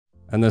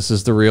And this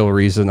is the real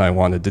reason I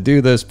wanted to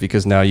do this,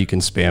 because now you can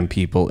spam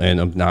people in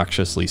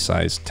obnoxiously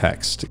sized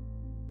text.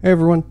 Hey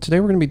everyone, today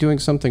we're going to be doing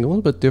something a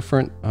little bit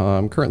different.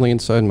 I'm currently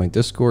inside my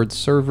Discord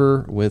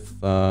server with,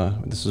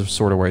 this is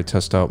sort of where I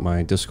test out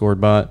my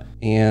Discord bot,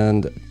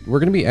 and we're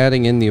going to be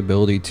adding in the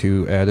ability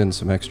to add in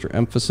some extra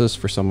emphasis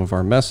for some of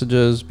our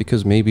messages,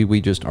 because maybe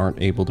we just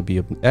aren't able to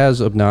be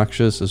as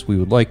obnoxious as we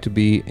would like to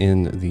be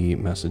in the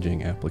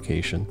messaging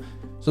application.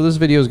 So this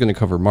video is going to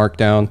cover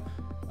Markdown.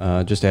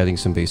 Just adding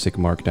some basic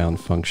Markdown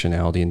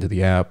functionality into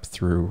the app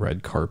through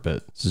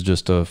Redcarpet. This is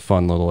just a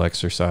fun little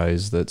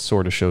exercise that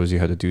sort of shows you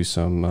how to do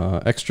some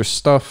extra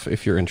stuff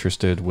if you're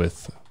interested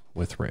with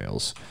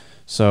Rails.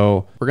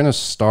 So we're going to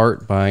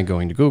start by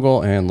going to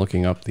Google and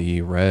looking up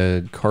the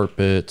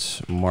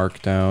Redcarpet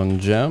Markdown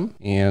gem,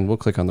 and we'll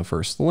click on the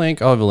first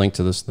link. I'll have a link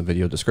to this in the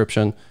video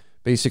description.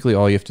 Basically,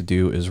 all you have to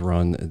do is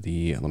run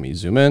the, let me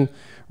zoom in,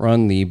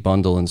 run the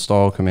bundle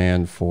install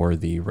command for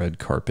the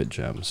Redcarpet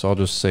gem. So I'll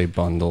just say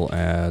bundle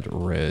add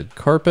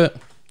Redcarpet.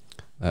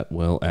 That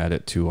will add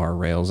it to our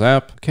Rails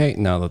app. Okay,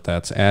 now that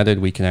that's added,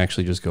 we can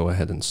actually just go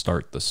ahead and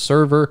start the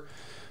server.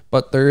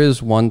 But there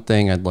is one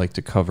thing I'd like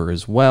to cover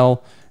as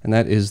well, and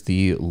that is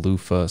the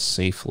Loofah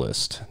safe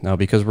list. Now,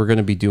 because we're going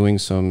to be doing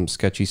some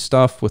sketchy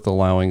stuff with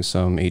allowing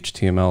some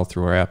HTML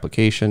through our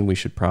application, we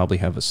should probably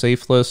have a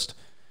safe list.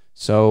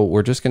 So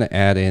we're just going to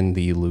add in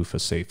the Loofah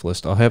safe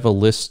list. I'll have a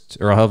list,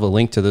 or I'll have a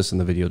link to this in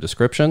the video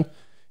description.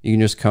 You can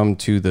just come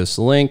to this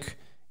link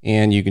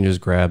and you can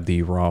just grab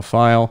the raw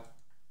file,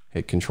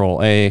 hit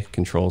Control A,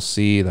 Control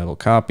C, that'll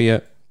copy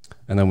it,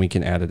 and then we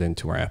can add it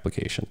into our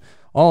application.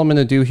 All I'm going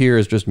to do here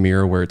is just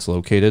mirror where it's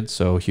located.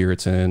 So here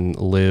it's in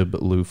lib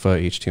loofah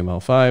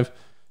HTML5.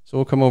 So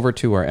we'll come over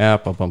to our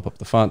app. I'll bump up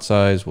the font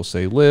size. We'll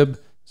say lib.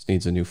 This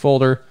needs a new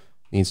folder.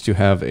 Needs to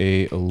have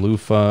a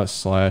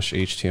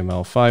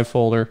loofah/HTML5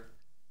 folder.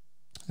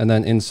 And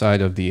then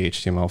inside of the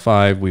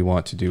HTML5, we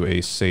want to do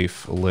a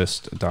safe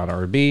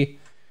list.rb,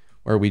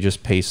 where we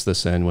just paste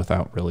this in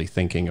without really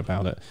thinking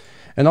about it.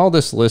 And all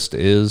this list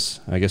is,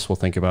 I guess we'll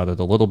think about it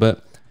a little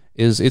bit,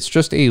 is it's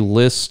just a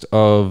list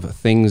of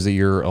things that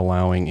you're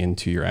allowing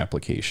into your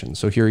application.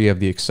 So here you have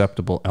the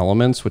acceptable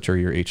elements, which are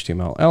your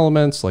HTML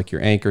elements, like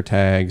your anchor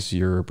tags,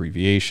 your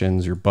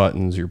abbreviations, your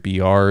buttons, your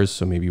BRs.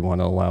 So maybe you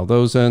want to allow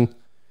those in.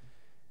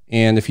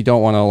 And if you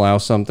don't want to allow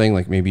something,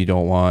 like maybe you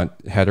don't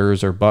want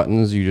headers or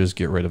buttons, you just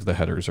get rid of the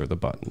headers or the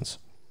buttons.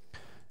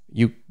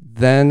 You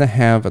then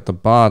have at the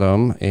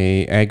bottom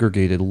a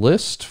aggregated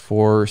list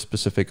for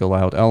specific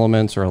allowed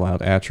elements or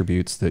allowed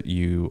attributes that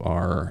you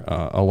are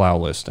allow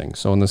listing.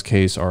 So in this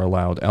case, our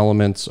allowed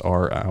elements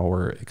are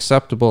our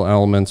acceptable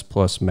elements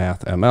plus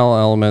math.ml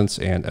elements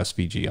and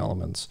SVG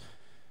elements.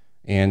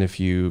 And if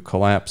you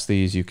collapse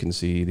these, you can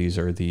see these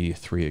are the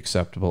 3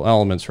 acceptable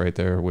elements right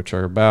there, which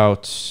are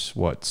about,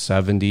 what,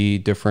 70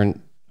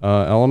 different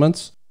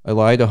elements? I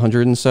lied,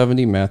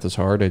 170. Math is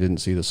hard. I didn't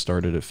see this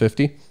started at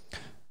 50.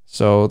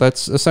 So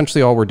that's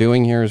essentially all we're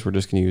doing here, is we're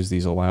just going to use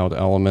these allowed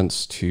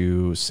elements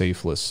to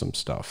safe list some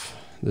stuff.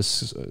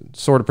 This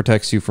sort of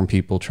protects you from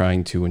people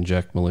trying to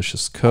inject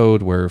malicious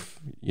code where if,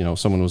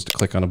 someone was to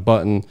click on a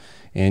button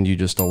and you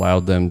just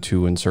allowed them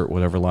to insert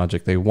whatever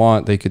logic they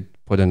want, they could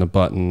put in a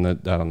button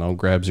that, I don't know,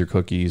 grabs your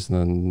cookies and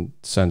then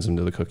sends them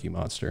to the cookie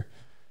monster.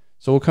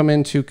 So we'll come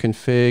into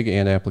config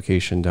and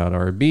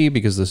application.rb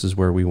because this is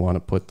where we want to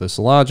put this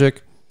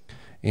logic.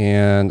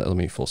 And let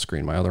me full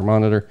screen my other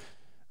monitor.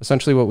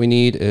 Essentially what we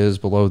need is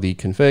below the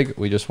config,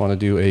 we just want to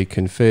do a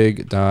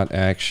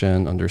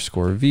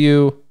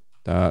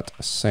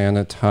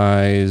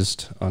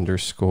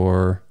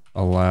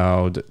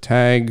config.action_view.sanitized_allowed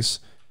tags.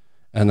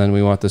 And then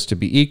we want this to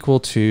be equal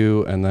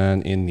to, and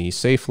then in the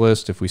safe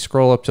list, if we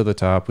scroll up to the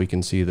top, we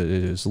can see that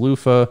it is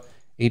Loofah,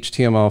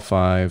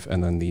 HTML5,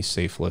 and then the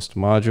safe list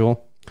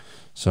module.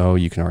 So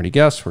you can already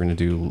guess, we're going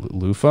to do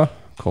Loofah,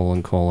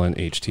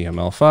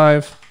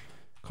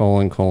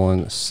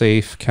 HTML5,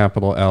 safe,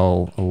 capital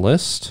L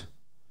list,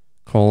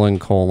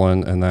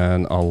 and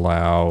then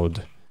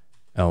allowed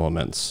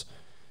elements.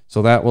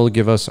 So that will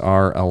give us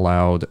our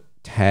allowed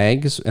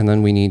tags, and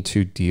then we need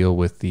to deal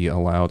with the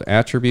allowed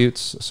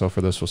attributes. So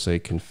for this, we'll say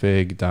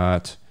config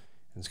dot,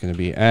 it's going to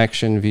be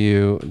action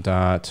view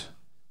dot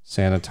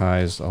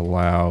sanitized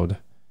allowed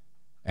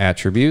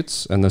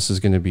attributes, and this is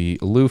going to be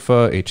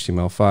Loofah,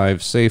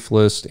 HTML5, safe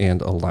list,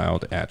 and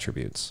allowed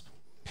attributes.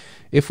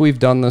 If we've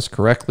done this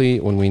correctly,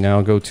 when we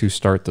now go to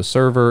start the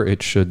server,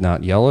 it should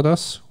not yell at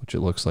us, which it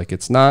looks like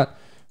it's not.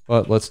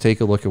 But let's take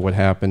a look at what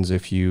happens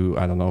if you,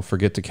 I don't know,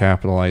 forget to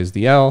capitalize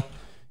the L.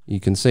 You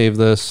can save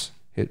this,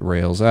 hit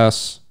Rails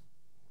S,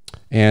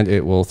 and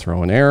it will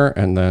throw an error.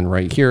 And then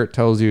right here, it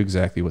tells you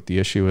exactly what the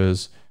issue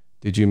is.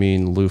 Did you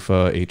mean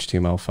Loofah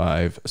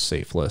HTML5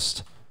 safe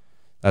list?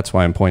 That's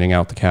why I'm pointing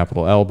out the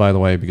capital L, by the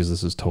way, because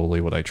this is totally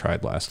what I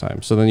tried last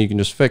time. So then you can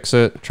just fix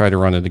it, try to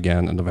run it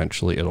again, and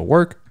eventually it'll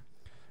work.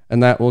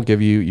 And that will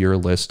give you your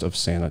list of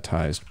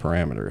sanitized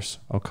parameters.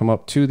 I'll come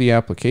up to the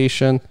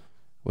application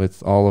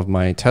with all of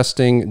my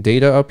testing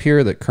data up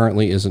here that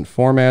currently isn't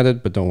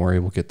formatted, but don't worry,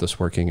 we'll get this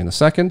working in a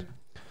second.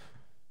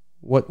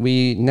 What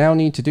we now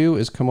need to do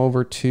is come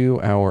over to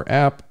our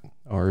app,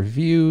 our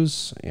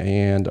views,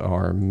 and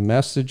our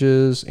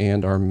messages,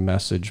 and our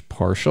message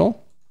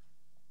partial.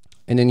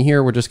 And in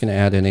here, we're just going to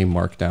add in a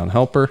Markdown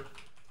helper,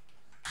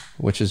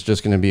 which is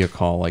just going to be a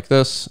call like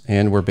this.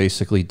 And we're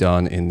basically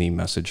done in the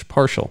message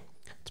partial.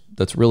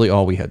 That's really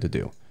all we had to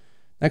do.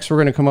 Next, we're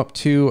going to come up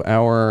to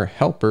our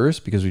helpers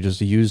because we just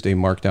used a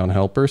Markdown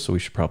helper, so we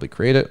should probably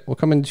create it. We'll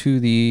come into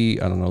the,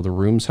 I don't know, the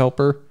rooms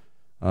helper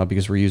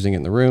because we're using it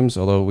in the rooms,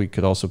 although we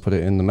could also put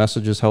it in the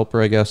messages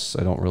helper, I guess.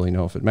 I don't really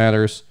know if it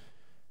matters.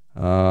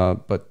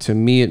 But to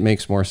me, it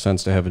makes more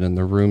sense to have it in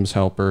the rooms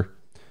helper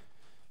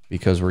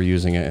because we're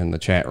using it in the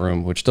chat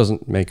room, which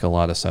doesn't make a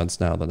lot of sense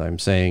now that I'm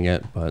saying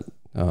it, but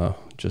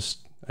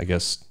just, I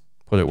guess,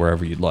 put it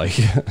wherever you'd like.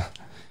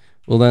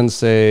 We'll then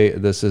say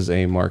this is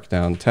a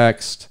Markdown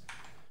text.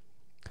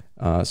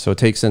 So it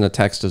takes in a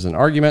text as an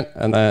argument,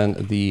 and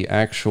then the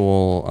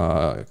actual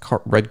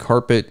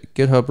Redcarpet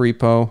GitHub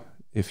repo,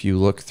 if you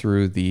look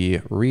through the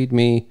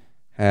README,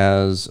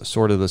 has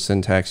sort of the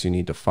syntax you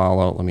need to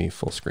follow. Let me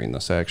full screen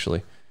this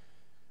actually.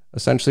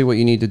 Essentially what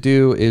you need to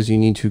do is you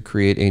need to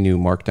create a new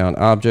Markdown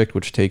object,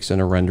 which takes in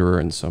a renderer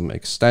and some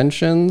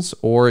extensions,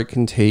 or it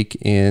can take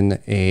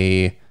in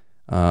a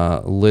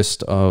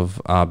list of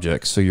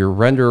objects. So your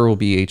renderer will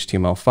be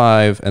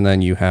HTML5, and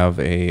then you have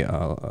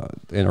an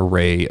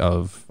array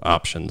of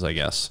options, I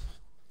guess.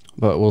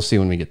 But we'll see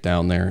when we get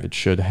down there. It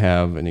should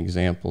have an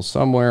example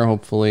somewhere,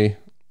 hopefully,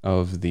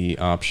 of the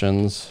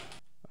options.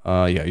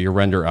 Yeah, your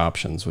render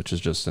options, which is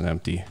just an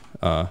empty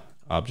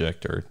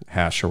object or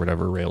hash or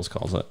whatever Rails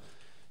calls it.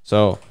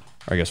 So,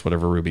 or I guess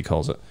whatever Ruby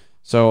calls it.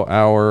 So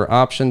our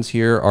options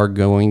here are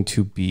going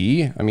to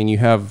be, I mean, you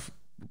have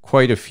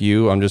quite a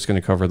few. I'm just going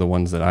to cover the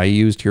ones that I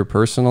used here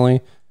personally,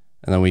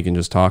 and then we can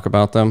just talk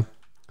about them.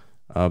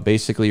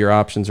 Basically, your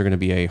options are going to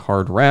be a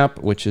hard wrap,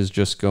 which is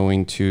just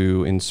going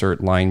to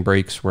insert line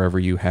breaks wherever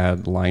you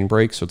had line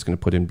breaks. So it's going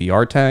to put in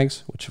BR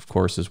tags, which of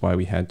course is why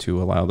we had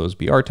to allow those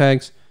BR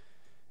tags.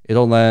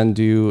 It'll then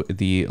do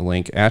the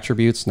link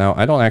attributes. Now,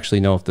 I don't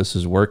actually know if this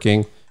is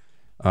working,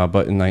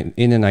 but in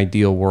an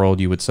ideal world,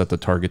 you would set the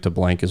target to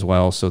blank as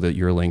well so that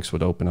your links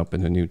would open up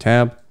in a new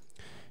tab.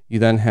 You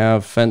then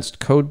have fenced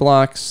code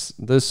blocks.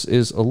 This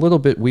is a little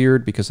bit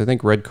weird because I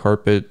think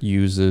Redcarpet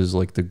uses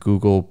like the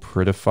Google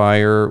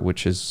prettifier,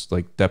 which is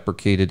like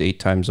deprecated 8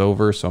 times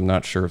over. So I'm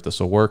not sure if this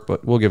will work,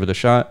 but we'll give it a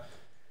shot.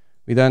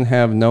 We then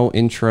have no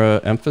intra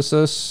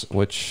emphasis,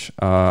 which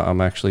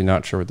I'm actually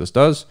not sure what this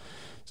does.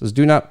 It says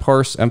do not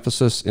parse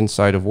emphasis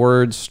inside of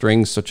words.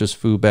 Strings such as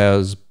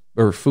foo-baz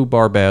or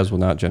foo-bar-baz will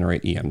not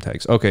generate EM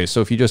tags. Okay,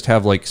 so if you just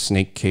have like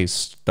snake case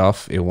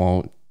stuff, it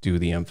won't do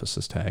the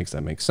emphasis tags.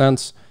 That makes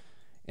sense.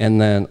 And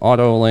then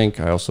auto link,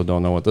 I also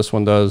don't know what this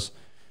one does.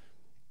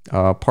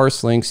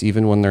 Parse links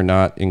even when they're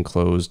not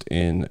enclosed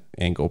in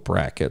angle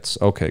brackets.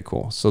 Okay,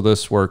 cool. So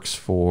this works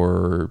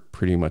for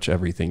pretty much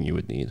everything you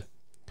would need.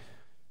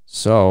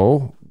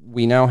 So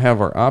we now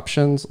have our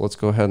options. Let's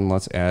go ahead and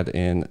let's add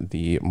in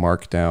the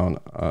Markdown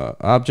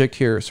object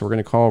here. So we're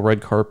going to call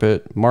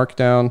Redcarpet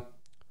Markdown.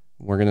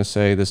 We're going to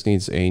say this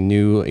needs a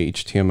new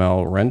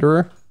HTML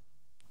renderer.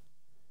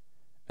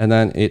 And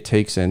then it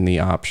takes in the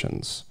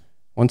options.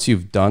 Once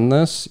you've done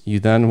this, you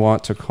then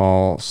want to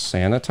call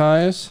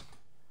sanitize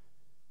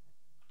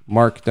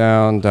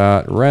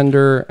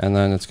markdown.render, and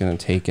then it's going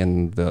to take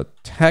in the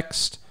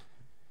text.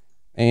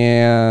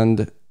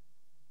 And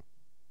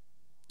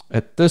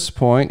at this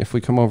point, if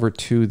we come over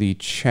to the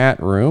chat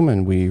room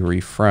and we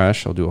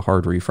refresh, I'll do a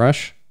hard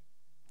refresh.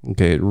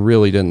 Okay, it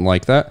really didn't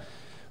like that.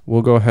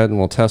 We'll go ahead and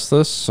we'll test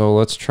this. So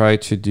let's try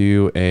to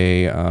do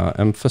a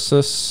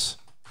emphasis.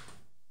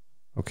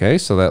 Okay,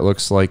 so that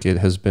looks like it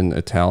has been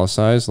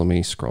italicized. Let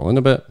me scroll in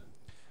a bit.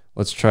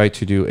 Let's try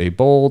to do a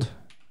bold,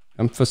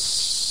 emphasized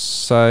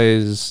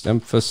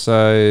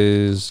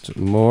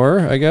more,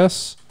 I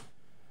guess.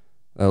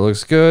 That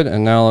looks good.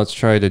 And now let's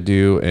try to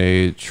do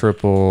a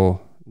triple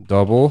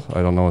double.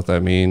 I don't know what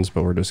that means,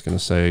 but we're just going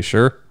to say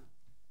sure.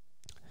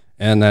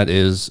 And that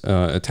is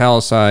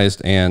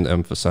italicized and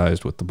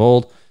emphasized with the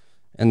bold.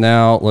 And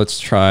now let's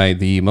try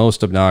the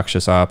most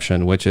obnoxious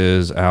option, which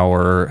is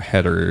our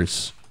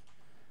headers.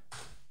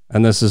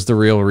 And this is the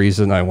real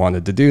reason I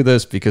wanted to do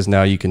this, because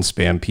now you can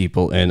spam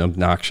people in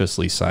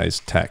obnoxiously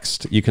sized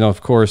text. You can,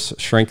 of course,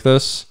 shrink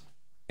this,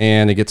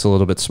 and it gets a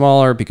little bit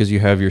smaller because you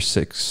have your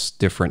 6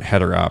 different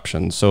header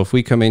options. So if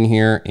we come in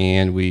here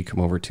and we come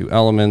over to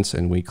elements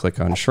and we click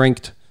on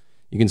shrinked,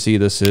 you can see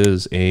this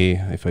is a,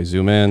 if I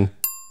zoom in,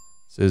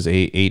 this is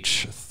a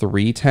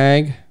H3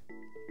 tag.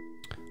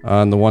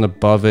 And the one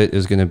above it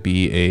is going to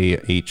be a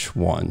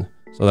H1.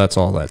 So that's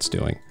all that's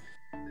doing.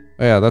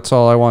 Yeah, that's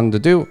all I wanted to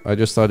do. I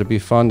just thought it'd be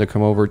fun to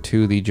come over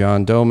to the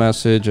John Doe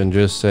message and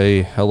just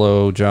say,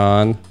 hello,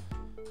 John,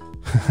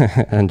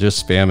 and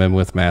just spam him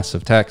with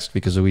massive text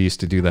because we used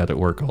to do that at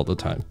work all the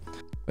time.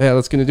 Yeah,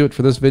 that's going to do it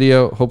for this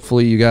video.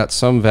 Hopefully you got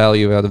some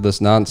value out of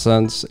this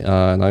nonsense,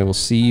 and I will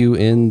see you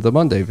in the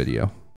Monday video.